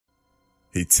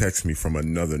He texted me from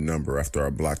another number after I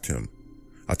blocked him.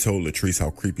 I told Latrice how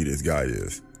creepy this guy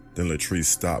is. Then Latrice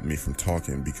stopped me from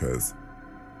talking because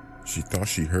she thought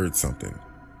she heard something.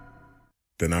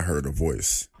 Then I heard a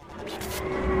voice.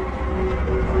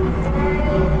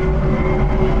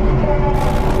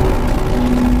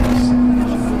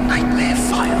 Nightmare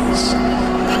Files.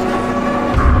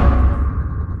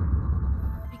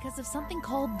 Because of something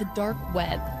called the dark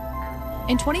web.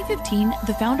 In 2015,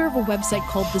 the founder of a website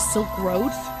called the Silk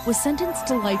Road was sentenced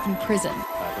to life in prison.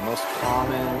 The most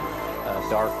common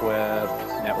dark web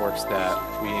networks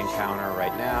that we encounter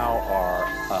right now are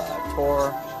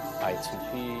Tor,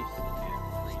 I2P,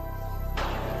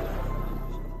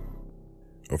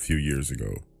 A few years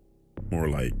ago, more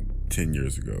like 10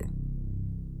 years ago,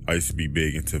 I used to be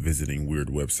big into visiting weird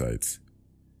websites.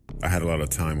 I had a lot of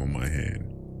time on my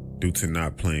hand, due to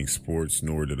not playing sports,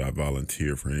 nor did I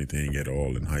volunteer for anything at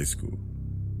all in high school.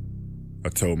 I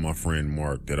told my friend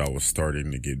Mark that I was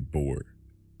starting to get bored.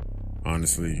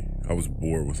 Honestly, I was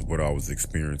bored with what I was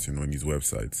experiencing on these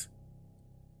websites.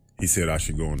 He said I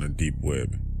should go on the deep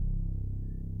web.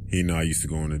 He and I used to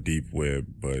go on the deep web,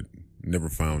 but never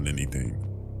found anything.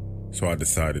 So I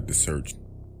decided to search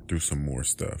through some more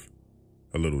stuff,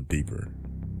 a little deeper.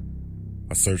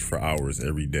 I searched for hours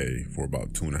every day for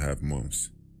about 2.5 months.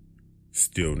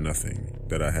 Still nothing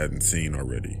that I hadn't seen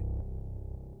already.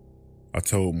 I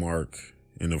told Mark,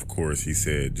 and of course he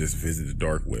said just visit the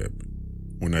dark web.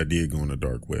 When I did go on the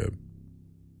dark web,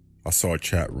 I saw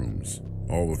chat rooms,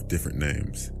 all with different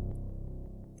names.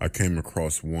 I came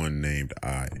across one named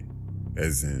I,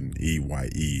 as in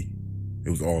EYE. It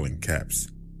was all in caps.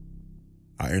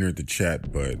 I entered the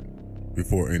chat, but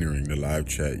before entering the live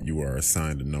chat, you are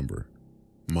assigned a number.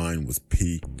 Mine was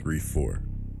P34.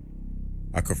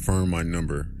 I confirmed my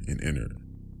number and entered.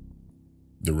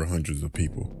 There were hundreds of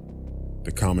people.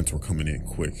 The comments were coming in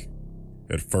quick.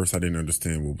 At first, I didn't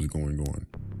understand what was going on.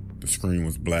 The screen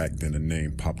was black, then a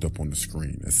name popped up on the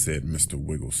screen that said Mr.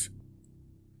 Wiggles.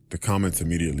 The comments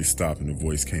immediately stopped and a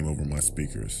voice came over my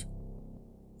speakers.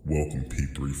 Welcome,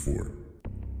 P34.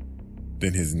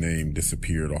 Then his name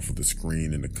disappeared off of the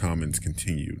screen and the comments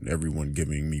continued, everyone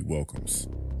giving me welcomes.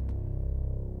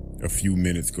 A few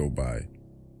minutes go by,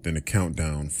 then a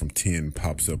countdown from 10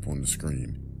 pops up on the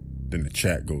screen. Then the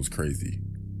chat goes crazy.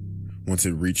 Once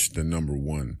it reached the number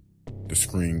 1, the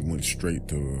screen went straight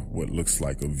to what looks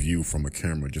like a view from a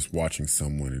camera just watching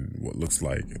someone in what looks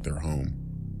like at their home.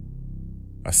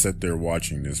 I sat there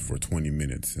watching this for 20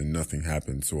 minutes and nothing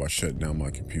happened, so I shut down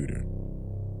my computer.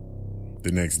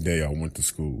 The next day I went to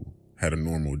school, had a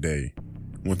normal day,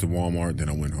 went to Walmart, then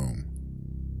I went home.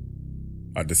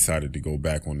 I decided to go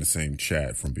back on the same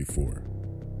chat from before.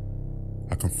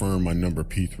 I confirmed my number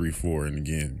P34 and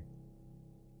again,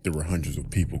 there were hundreds of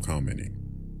people commenting.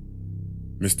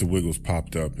 Mr. Wiggles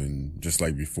popped up and just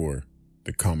like before,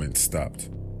 the comments stopped.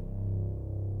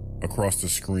 Across the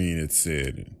screen it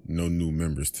said, no new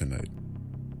members tonight.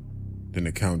 Then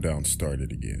the countdown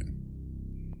started again.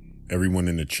 Everyone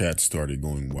in the chat started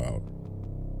going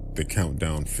wild. The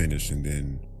countdown finished and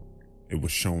then it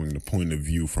was showing the point of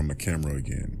view from a camera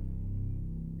again.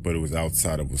 But it was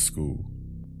outside of a school.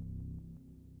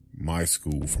 My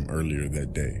school from earlier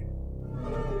that day.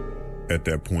 At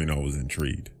that point I was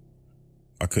intrigued.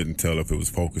 I couldn't tell if it was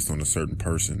focused on a certain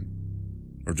person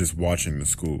or just watching the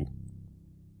school.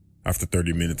 After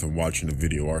 30 minutes of watching the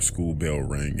video, our school bell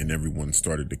rang and everyone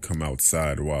started to come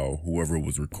outside while whoever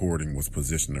was recording was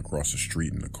positioned across the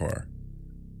street in the car.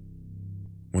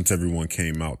 Once everyone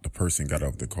came out, the person got out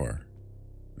of the car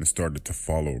and started to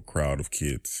follow a crowd of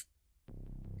kids.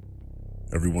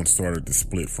 Everyone started to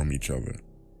split from each other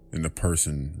and the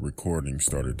person recording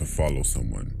started to follow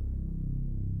someone.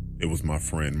 It was my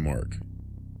friend Mark.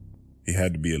 He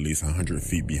had to be at least 100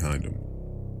 feet behind him.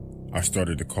 I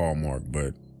started to call Mark,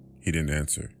 but he didn't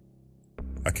answer.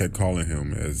 I kept calling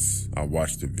him as I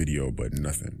watched the video, but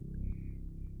nothing.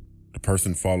 The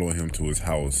person followed him to his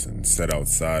house and sat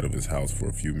outside of his house for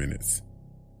a few minutes.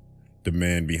 The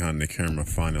man behind the camera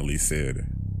finally said,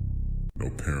 "No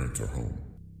parents are home."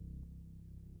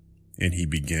 And he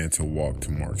began to walk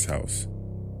to Mark's house,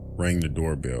 rang the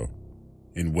doorbell,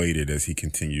 and waited as he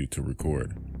continued to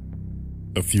record.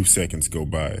 A few seconds go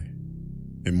by,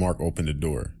 and Mark opened the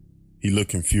door. He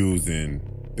looked confused and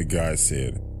the guy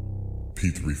said,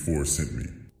 "P34 sent me."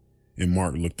 And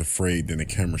Mark looked afraid, then the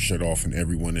camera shut off and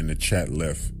everyone in the chat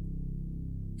left.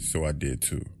 So I did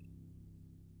too.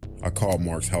 I called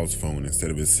Mark's house phone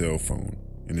instead of his cell phone,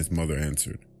 and his mother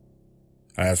answered.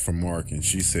 I asked for Mark and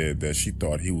she said that she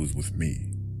thought he was with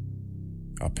me.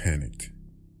 I panicked.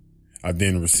 I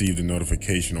then received a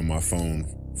notification on my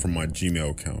phone from my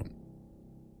Gmail account.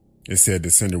 It said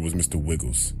the sender was Mr.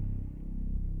 Wiggles.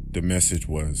 The message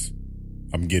was,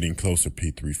 "I'm getting closer,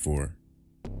 P34.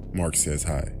 Mark says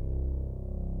hi."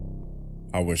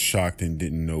 I was shocked and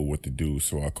didn't know what to do,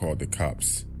 so I called the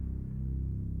cops.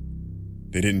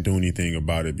 They didn't do anything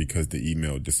about it because the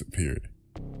email disappeared.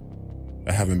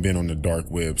 I haven't been on the dark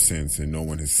web since, and no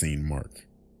one has seen Mark.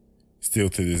 Still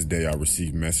to this day, I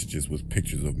receive messages with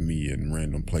pictures of me in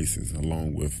random places,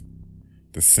 along with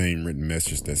the same written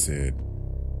message that said,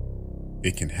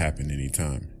 "It can happen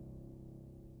anytime."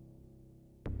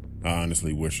 I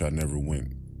honestly wish I never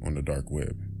went on the dark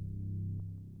web.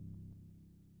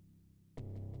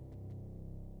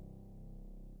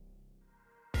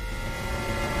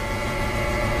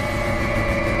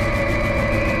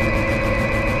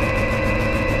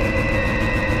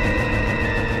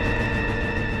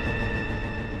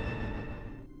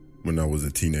 When I was a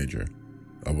teenager,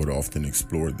 I would often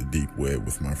explore the deep web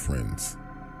with my friends,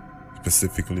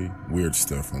 specifically weird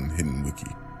stuff on Hidden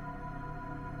Wiki.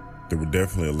 There were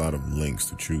definitely a lot of links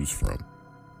to choose from.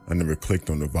 I never clicked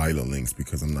on the violent links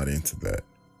because I'm not into that.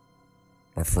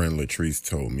 My friend Latrice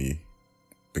told me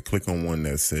to click on one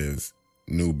that says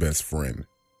 "New Best Friend."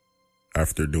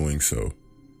 After doing so,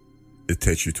 it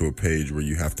takes you to a page where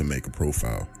you have to make a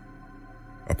profile.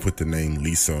 I put the name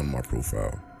Lisa on my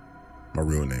profile. My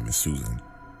real name is Susan.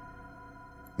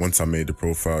 Once I made the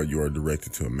profile, you are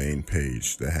directed to a main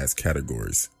page that has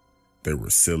categories. They were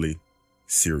silly,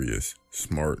 serious,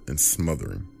 smart, and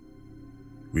smothering.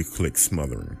 We clicked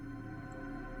smothering.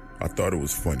 I thought it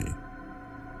was funny.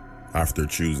 After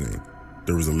choosing,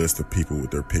 there was a list of people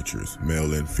with their pictures,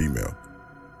 male and female.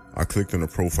 I clicked on a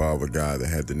profile of a guy that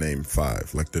had the name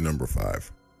 5, like the number 5.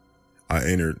 I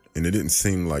entered, and it didn't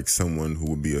seem like someone who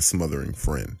would be a smothering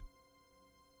friend.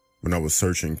 When I was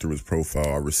searching through his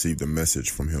profile, I received a message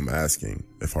from him asking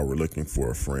if I were looking for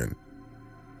a friend.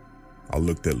 I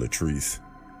looked at Latrice,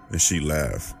 and she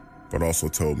laughed, but also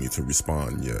told me to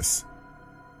respond yes.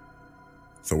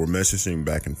 So we're messaging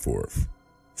back and forth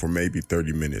for maybe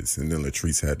 30 minutes, and then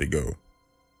Latrice had to go.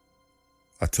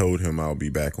 I told him I'll be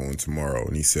back on tomorrow,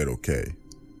 and he said okay.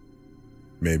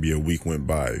 Maybe a week went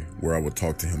by where I would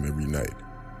talk to him every night.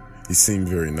 He seemed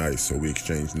very nice, so we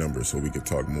exchanged numbers so we could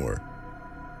talk more.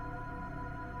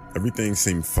 Everything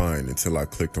seemed fine until I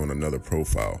clicked on another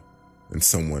profile and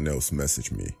someone else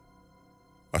messaged me.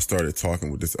 I started talking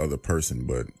with this other person,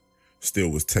 but still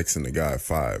was texting the guy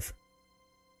 5,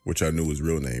 which I knew his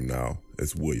real name now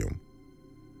as William.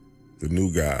 The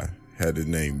new guy had the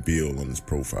name Bill on his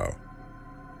profile.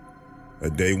 A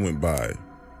day went by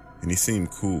and he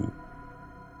seemed cool,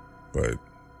 but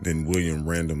then William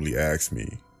randomly asked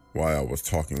me why I was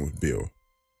talking with Bill.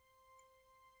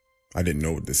 I didn't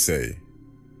know what to say,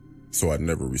 so I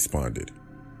never responded.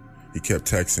 He kept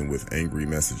texting with angry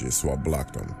messages, so I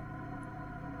blocked him.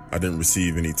 I didn't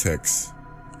receive any texts,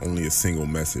 only a single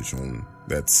message on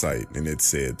that site, and it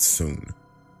said soon.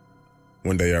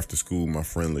 One day after school, my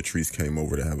friend Latrice came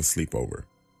over to have a sleepover.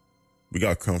 We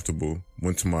got comfortable,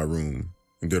 went to my room,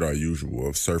 and did our usual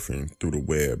of surfing through the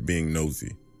web, being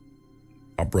nosy.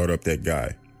 I brought up that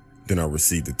guy. Then I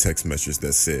received a text message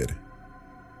that said,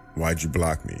 "Why'd you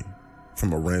block me?"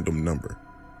 from a random number.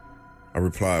 I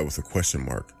replied with a question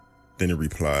mark. Then he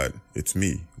replied, "It's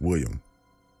me, William."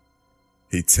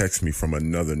 He texted me from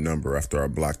another number after I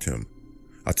blocked him.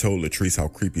 I told Latrice how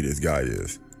creepy this guy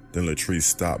is. Then Latrice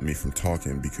stopped me from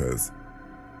talking because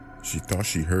she thought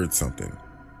she heard something.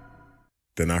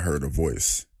 Then I heard a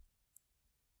voice.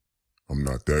 "I'm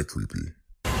not that creepy."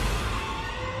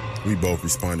 We both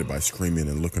responded by screaming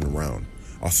and looking around.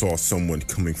 I saw someone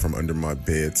coming from under my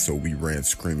bed, so we ran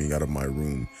screaming out of my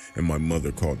room, and my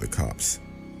mother called the cops.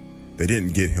 They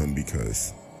didn't get him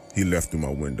because he left through my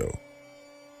window,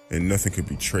 and nothing could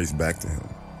be traced back to him.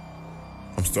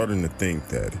 I'm starting to think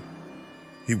that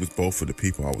he was both of the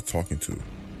people I was talking to.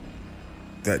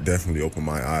 That definitely opened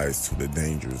my eyes to the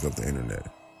dangers of the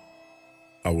internet.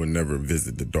 I would never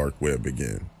visit the dark web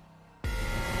again.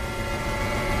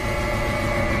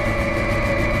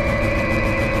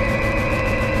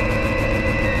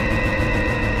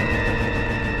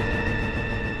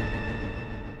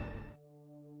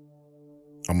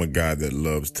 I'm a guy that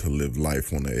loves to live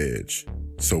life on the edge.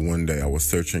 So one day I was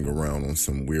searching around on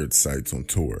some weird sites on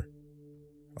Tor.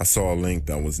 I saw a link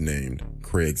that was named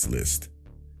Craigslist.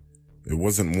 It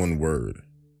wasn't one word.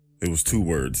 It was 2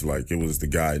 words, like it was the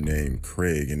guy named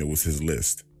Craig and it was his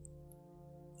list.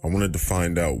 I wanted to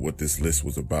find out what this list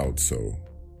was about, so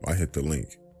I hit the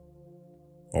link.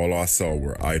 All I saw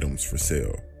were items for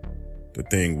sale. The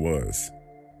thing was,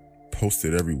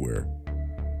 posted everywhere.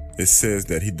 It says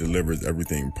that he delivers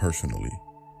everything personally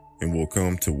and will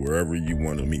come to wherever you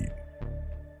want to meet.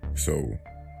 so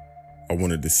I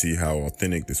wanted to see how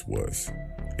authentic this was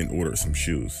and ordered some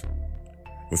shoes.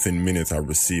 Within minutes, I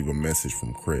received a message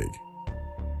from Craig.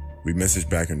 We messaged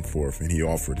back and forth and he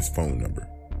offered his phone number.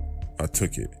 I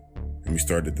took it and we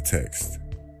started to text.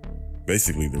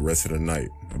 Basically the rest of the night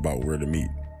about where to meet.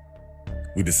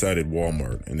 We decided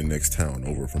Walmart in the next town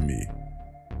over from me,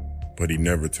 but he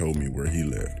never told me where he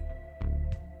lived.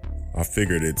 I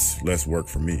figured it's less work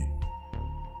for me.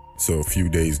 So a few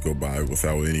days go by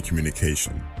without any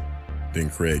communication.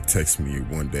 Then Craig texts me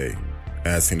one day,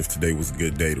 asking if today was a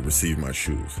good day to receive my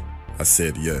shoes. I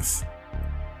said yes.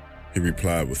 He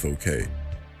replied with okay.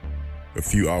 A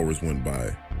few hours went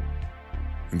by,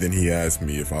 and then he asked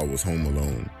me if I was home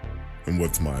alone and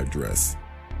what's my address.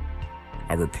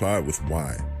 I replied with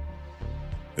why.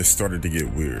 It started to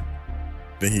get weird.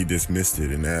 Then he dismissed it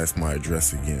and asked my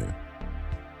address again,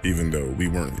 even though we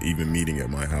weren't even meeting at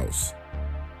my house.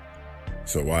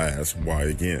 So I asked why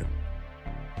again.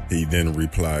 He then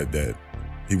replied that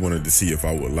he wanted to see if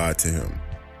I would lie to him.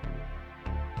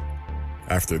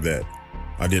 After that,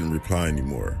 I didn't reply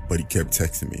anymore, but he kept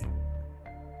texting me.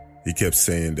 He kept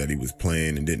saying that he was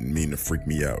playing and didn't mean to freak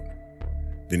me out.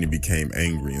 Then he became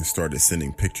angry and started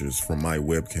sending pictures from my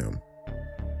webcam.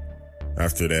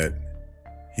 After that,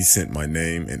 he sent my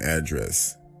name and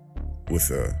address with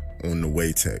a on the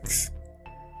way text.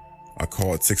 I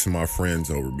called 6 of my friends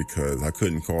over because I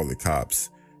couldn't call the cops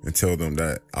and tell them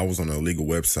that I was on an illegal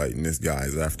website and this guy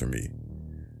is after me.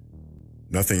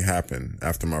 Nothing happened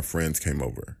after my friends came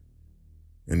over,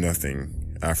 and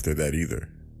nothing after that either.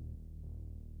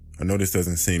 I know this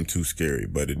doesn't seem too scary,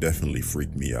 but it definitely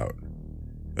freaked me out.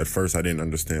 At first, I didn't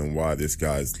understand why this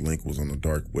guy's link was on the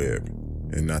dark web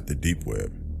and not the deep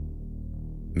web.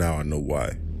 Now I know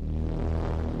why.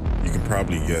 You can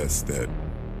probably guess that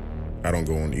I don't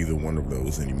go on either one of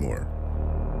those anymore.